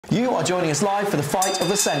You are joining us live for the fight of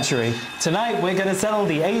the century. Tonight we're going to settle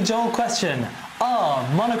the age-old question: are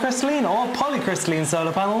monocrystalline or polycrystalline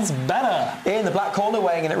solar panels better? In the black corner,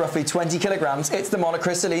 weighing in at roughly 20 kilograms, it's the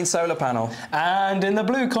monocrystalline solar panel. And in the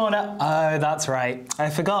blue corner, oh that's right, I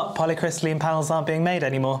forgot polycrystalline panels aren't being made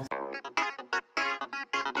anymore.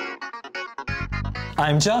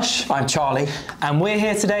 I'm Josh. I'm Charlie. And we're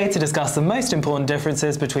here today to discuss the most important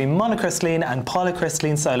differences between monocrystalline and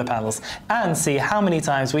polycrystalline solar panels and see how many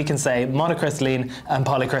times we can say monocrystalline and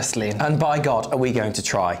polycrystalline. And by God, are we going to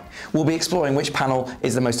try. We'll be exploring which panel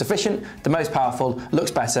is the most efficient, the most powerful, looks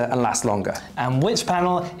better and lasts longer. And which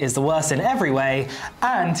panel is the worst in every way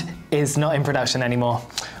and is not in production anymore.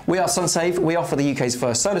 We are Sunsave. We offer the UK's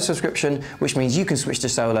first solar subscription, which means you can switch to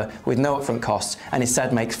solar with no upfront costs and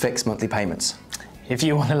instead make fixed monthly payments. If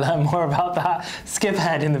you want to learn more about that, skip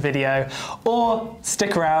ahead in the video or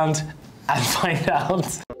stick around and find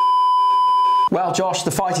out. Well, Josh,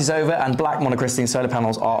 the fight is over and black monocrystalline solar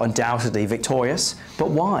panels are undoubtedly victorious. But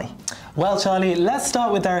why? Well, Charlie, let's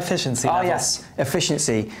start with their efficiency levels. Yes,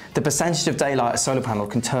 efficiency. The percentage of daylight a solar panel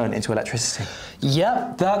can turn into electricity.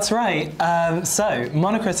 Yep, that's right. So,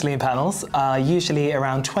 monocrystalline panels are usually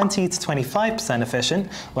around 20 to 25%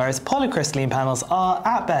 efficient, whereas polycrystalline panels are,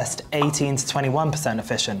 at best, 18 to 21%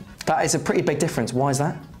 efficient. That is a pretty big difference. Why is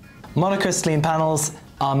that? Monocrystalline panels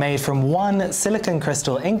are made from one silicon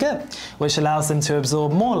crystal ingot, which allows them to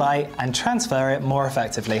absorb more light and transfer it more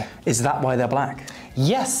effectively. Is that why they're black?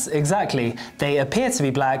 Yes, exactly. They appear to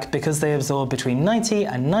be black because they absorb between 90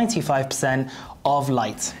 and 95% of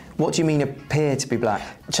light. What do you mean appear to be black?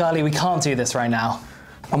 Charlie, we can't do this right now.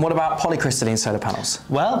 And what about polycrystalline solar panels?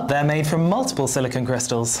 Well, they're made from multiple silicon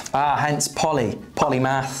crystals. Hence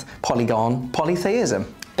polymath, polygon,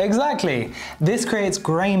 polytheism. Exactly. This creates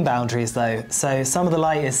grain boundaries though, so some of the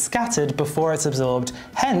light is scattered before it's absorbed,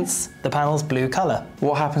 hence the panel's blue colour.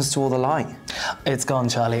 What happens to all the light? It's gone,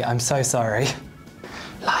 Charlie. I'm so sorry.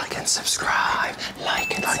 Like and subscribe.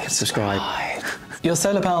 Like and subscribe. Your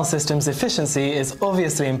solar panel system's efficiency is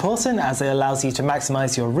obviously important as it allows you to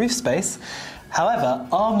maximise your roof space. However,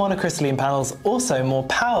 are monocrystalline panels also more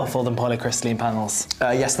powerful than polycrystalline panels?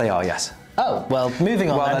 Yes, they are, yes. Oh, well, moving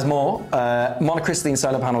on. Well, then. there's more. Monocrystalline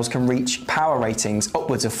solar panels can reach power ratings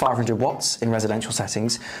upwards of 500 watts in residential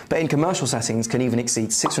settings, but in commercial settings can even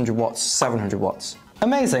exceed 600 watts, 700 watts.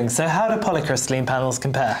 Amazing. So how do polycrystalline panels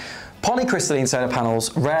compare? Polycrystalline solar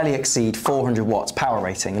panels rarely exceed 400 watts power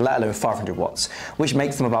rating, let alone 500 watts, which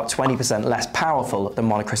makes them about 20% less powerful than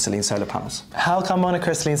monocrystalline solar panels. How come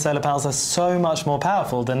monocrystalline solar panels are so much more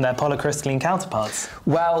powerful than their polycrystalline counterparts?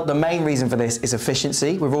 Well, the main reason for this is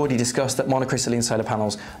efficiency. We've already discussed that monocrystalline solar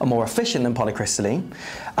panels are more efficient than polycrystalline,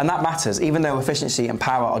 and that matters. Even though efficiency and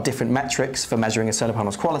power are different metrics for measuring a solar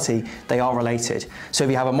panel's quality, they are related. So if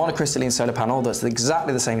you have a monocrystalline solar panel that's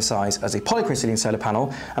exactly the same size as a polycrystalline solar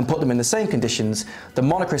panel and put them in the same conditions, the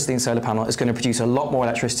monocrystalline solar panel is going to produce a lot more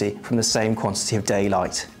electricity from the same quantity of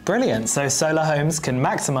daylight. Brilliant, so solar homes can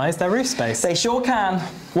maximise their roof space. They sure can.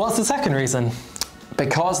 What's the second reason?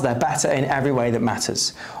 Because they're better in every way that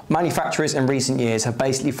matters. Manufacturers in recent years have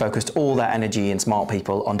basically focused all their energy and smart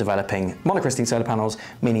people on developing monocrystalline solar panels,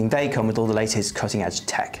 meaning they come with all the latest cutting-edge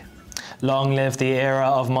tech. Long live the era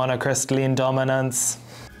of monocrystalline dominance.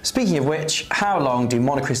 Speaking of which, how long do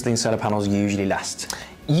monocrystalline solar panels usually last?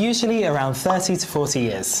 Usually around 30 to 40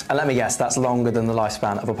 years. And let me guess, that's longer than the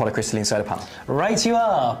lifespan of a polycrystalline solar panel. Right you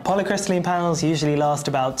are! Polycrystalline panels usually last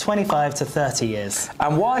about 25 to 30 years.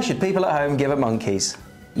 And why should people at home give up monkeys?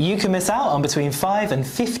 You can miss out on between 5 and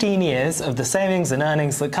 15 years of the savings and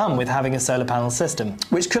earnings that come with having a solar panel system.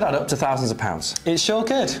 Which could add up to thousands of pounds. It sure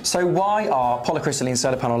could. So why are polycrystalline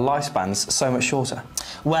solar panel lifespans so much shorter?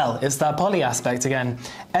 Well, it's that poly aspect again.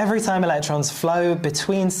 Every time electrons flow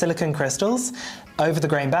between silicon crystals, over the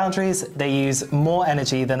grain boundaries, they use more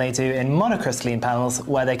energy than they do in monocrystalline panels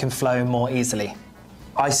where they can flow more easily.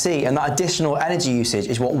 I see, and that additional energy usage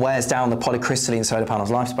is what wears down the polycrystalline solar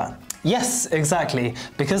panel's lifespan. Yes, exactly.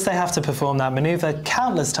 Because they have to perform that maneuver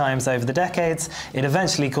countless times over the decades, it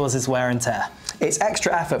eventually causes wear and tear. It's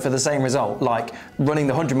extra effort for the same result, like running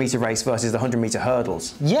the 100-metre race versus the 100-metre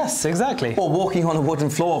hurdles. Yes, exactly. Or walking on a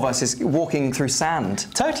wooden floor versus walking through sand.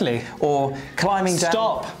 Totally. Or climbing down...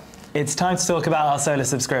 Stop! It's time to talk about our solar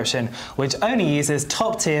subscription, which only uses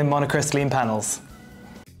top-tier monocrystalline panels.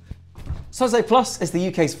 Sunsave Plus is the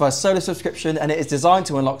UK's first solar subscription, and it is designed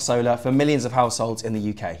to unlock solar for millions of households in the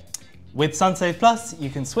UK. With Sunsave Plus, you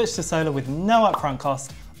can switch to solar with no upfront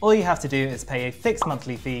cost. All you have to do is pay a fixed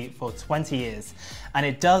monthly fee for 20 years. And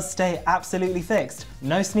it does stay absolutely fixed.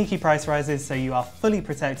 No sneaky price rises, so you are fully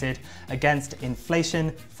protected against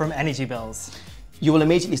inflation from energy bills. You will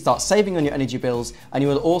immediately start saving on your energy bills, and you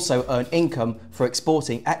will also earn income for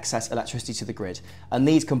exporting excess electricity to the grid. And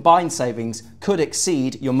these combined savings could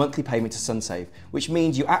exceed your monthly payment to Sunsave, which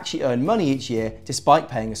means you actually earn money each year despite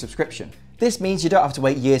paying a subscription. This means you don't have to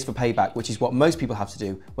wait years for payback, which is what most people have to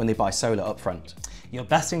do when they buy solar upfront. Your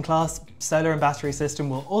best-in-class solar and battery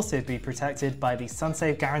system will also be protected by the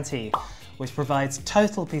Sunsave Guarantee, which provides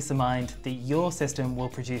total peace of mind that your system will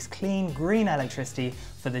produce clean, green electricity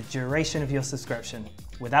for the duration of your subscription,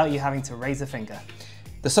 without you having to raise a finger.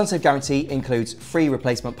 The Sunsave Guarantee includes free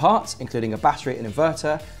replacement parts, including a battery and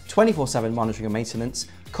inverter, 24/7 monitoring and maintenance,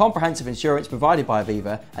 comprehensive insurance provided by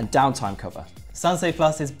Aviva, and downtime cover. Sunsave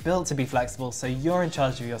Plus is built to be flexible, so you're in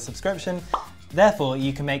charge of your subscription. Therefore,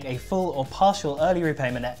 you can make a full or partial early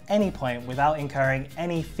repayment at any point without incurring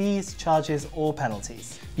any fees, charges, or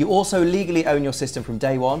penalties. You also legally own your system from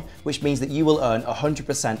day one, which means that you will earn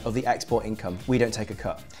 100% of the export income. We don't take a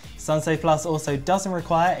cut. Sunsave Plus also doesn't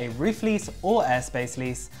require a roof lease or airspace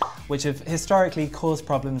lease, which have historically caused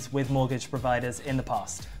problems with mortgage providers in the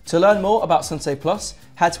past. To learn more about Sunsave Plus,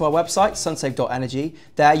 head to our website, sunsave.energy.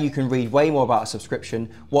 There you can read way more about a subscription,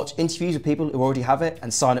 watch interviews with people who already have it,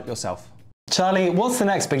 and sign up yourself. Charlie, what's the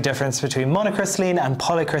next big difference between monocrystalline and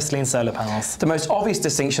polycrystalline solar panels? The most obvious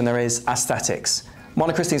distinction there is aesthetics.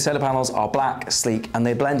 Monocrystalline solar panels are black, sleek, and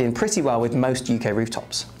they blend in pretty well with most UK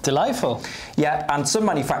rooftops. Delightful. Yeah, and some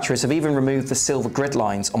manufacturers have even removed the silver grid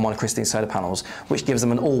lines on monocrystalline solar panels, which gives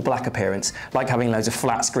them an all-black appearance, like having loads of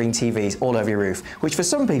flat screen TVs all over your roof, which for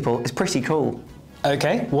some people is pretty cool.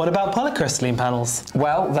 Okay, what about polycrystalline panels?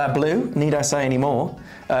 Well, they're blue, need I say any more?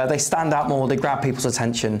 They stand out more, they grab people's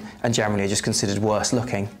attention, and generally are just considered worse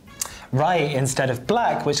looking. Right, instead of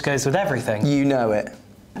black, which goes with everything. You know it.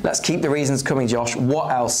 Let's keep the reasons coming, Josh. What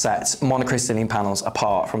else sets monocrystalline panels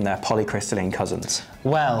apart from their polycrystalline cousins?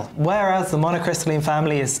 Well, whereas the monocrystalline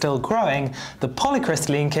family is still growing, the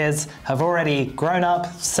polycrystalline kids have already grown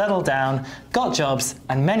up, settled down, got jobs,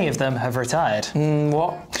 and many of them have retired.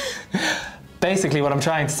 What? Basically, what I'm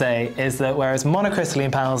trying to say is that whereas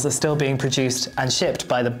monocrystalline panels are still being produced and shipped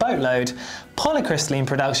by the boatload, polycrystalline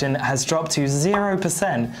production has dropped to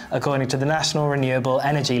 0% according to the National Renewable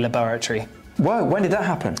Energy Laboratory. Whoa, when did that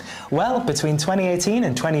happen? Well, between 2018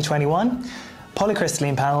 and 2021,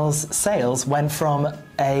 polycrystalline panels sales went from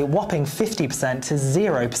a whopping 50% to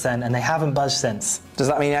 0%, and they haven't budged since. Does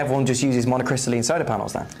that mean everyone just uses monocrystalline solar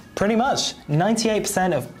panels then? Pretty much.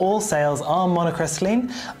 98% of all sales are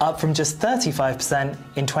monocrystalline, up from just 35%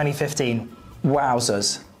 in 2015.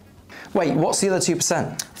 Wowzers. Wait, what's the other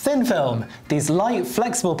 2%? Thin film. These light,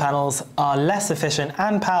 flexible panels are less efficient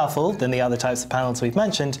and powerful than the other types of panels we've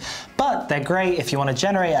mentioned, but they're great if you want to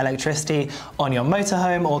generate electricity on your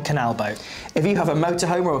motorhome or canal boat. If you have a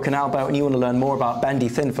motorhome or a canal boat and you want to learn more about bendy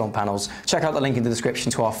thin film panels, check out the link in the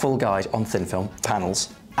description to our full guide on thin film panels.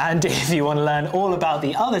 And if you want to learn all about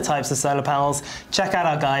the other types of solar panels, check out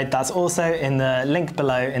our guide. That's also in the link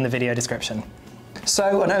below in the video description.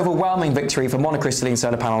 So, an overwhelming victory for monocrystalline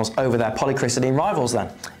solar panels over their polycrystalline rivals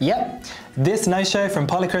then? Yep. This no-show from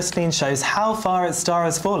polycrystalline shows how far its star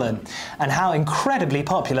has fallen and how incredibly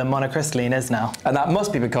popular monocrystalline is now. And that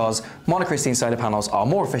must be because monocrystalline solar panels are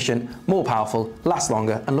more efficient, more powerful, last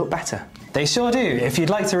longer, and look better. They sure do. If you'd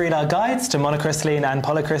like to read our guides to monocrystalline and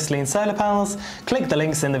polycrystalline solar panels, click the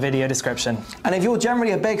links in the video description. And if you're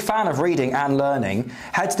generally a big fan of reading and learning,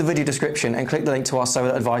 head to the video description and click the link to our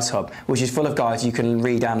Solar Advice Hub, which is full of guides you can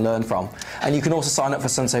read and learn from. And you can also sign up for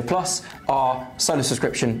Sunsave Plus, our solar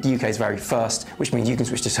subscription, the UK's very first, which means you can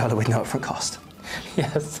switch to solar with no upfront cost.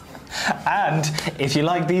 Yes. And if you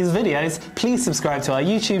like these videos, please subscribe to our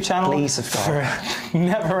YouTube channel. Please subscribe. For a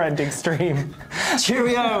never-ending stream.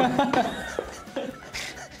 Cheerio!